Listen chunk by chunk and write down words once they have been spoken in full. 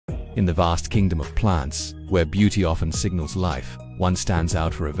In the vast kingdom of plants, where beauty often signals life, one stands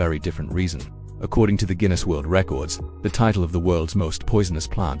out for a very different reason. According to the Guinness World Records, the title of the world's most poisonous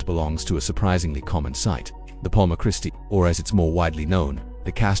plant belongs to a surprisingly common site, the Palma Christi, or as it's more widely known,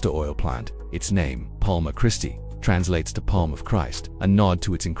 the castor oil plant. Its name, Palma Christi, translates to Palm of Christ, a nod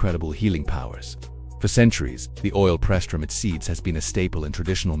to its incredible healing powers. For centuries, the oil pressed from its seeds has been a staple in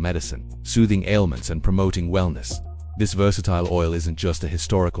traditional medicine, soothing ailments and promoting wellness. This versatile oil isn't just a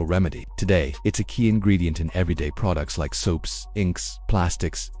historical remedy. Today, it's a key ingredient in everyday products like soaps, inks,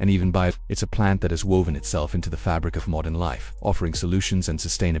 plastics, and even bio. It's a plant that has woven itself into the fabric of modern life, offering solutions and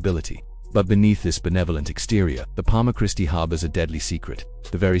sustainability. But beneath this benevolent exterior, the Palma Christi harbors a deadly secret.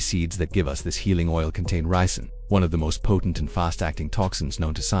 The very seeds that give us this healing oil contain ricin, one of the most potent and fast-acting toxins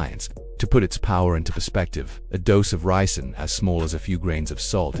known to science. To put its power into perspective, a dose of ricin as small as a few grains of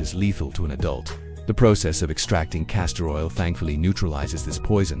salt is lethal to an adult. The process of extracting castor oil thankfully neutralizes this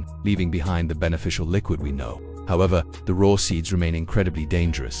poison, leaving behind the beneficial liquid we know. However, the raw seeds remain incredibly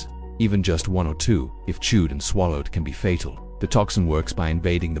dangerous. Even just one or two, if chewed and swallowed, can be fatal. The toxin works by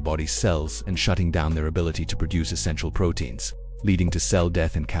invading the body's cells and shutting down their ability to produce essential proteins, leading to cell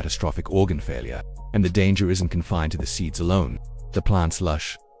death and catastrophic organ failure. And the danger isn't confined to the seeds alone. The plant's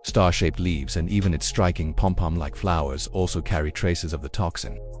lush, star-shaped leaves and even its striking pom-pom-like flowers also carry traces of the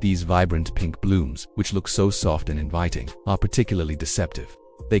toxin. These vibrant pink blooms, which look so soft and inviting, are particularly deceptive.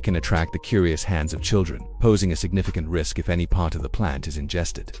 They can attract the curious hands of children, posing a significant risk if any part of the plant is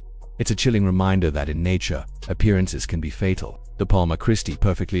ingested. It's a chilling reminder that in nature, appearances can be fatal. The Palma Christi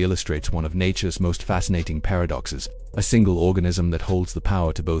perfectly illustrates one of nature's most fascinating paradoxes, a single organism that holds the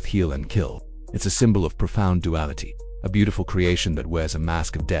power to both heal and kill. It's a symbol of profound duality, a beautiful creation that wears a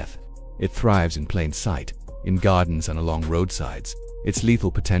mask of death. It thrives in plain sight, in gardens and along roadsides, its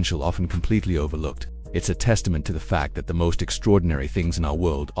lethal potential often completely overlooked. It's a testament to the fact that the most extraordinary things in our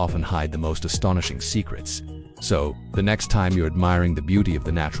world often hide the most astonishing secrets. So, the next time you're admiring the beauty of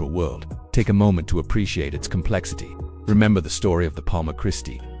the natural world, take a moment to appreciate its complexity. Remember the story of the Palma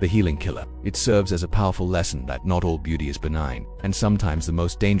Christi, the healing killer. It serves as a powerful lesson that not all beauty is benign, and sometimes the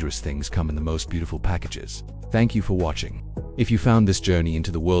most dangerous things come in the most beautiful packages. Thank you for watching. If you found this journey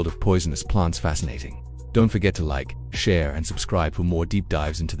into the world of poisonous plants fascinating, don't forget to like, share, and subscribe for more deep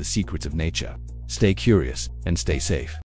dives into the secrets of nature. Stay curious and stay safe.